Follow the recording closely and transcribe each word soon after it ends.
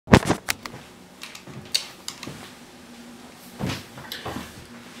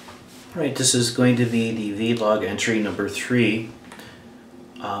Right, this is going to be the vlog entry number 3.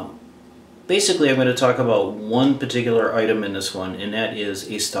 Basically, I'm going to talk about one particular item in this one, and that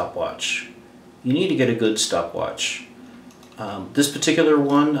is a stopwatch. You need to get a good stopwatch. This particular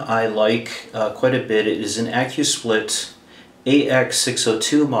one I like quite a bit. It is an Accusplit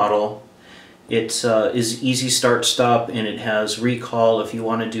AX602 model. It is easy start stop, and it has recall if you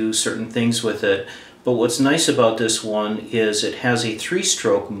want to do certain things with it. But what's nice about this one is it has a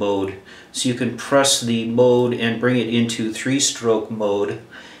 3-stroke mode, so you can press the mode and bring it into 3-stroke mode,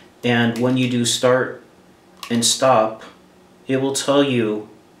 and when you do start and stop, it will tell you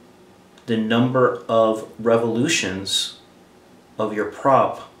the number of revolutions of your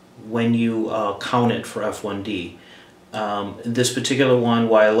prop when you count it for F1D. This particular one,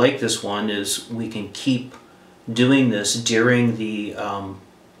 why I like this one, is we can keep doing this during the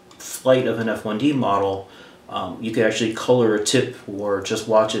flight of an F1D model. You can actually color a tip or just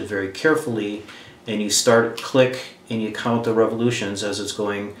watch it very carefully, and you start, click, and you count the revolutions as it's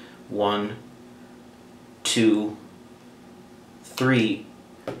going 1, 2, 3,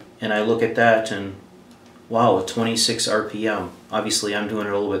 and I look at that and wow, 26 RPM. Obviously I'm doing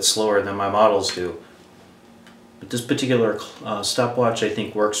it a little bit slower than my models do. But this particular stopwatch I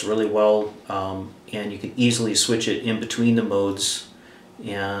think works really well, and you can easily switch it in between the modes,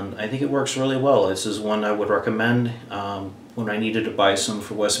 and I think it works really well. This is one I would recommend. When I needed to buy some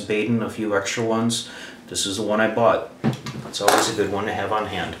for West Baden, a few extra ones, this is the one I bought. It's always a good one to have on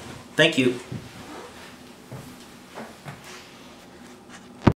hand. Thank you.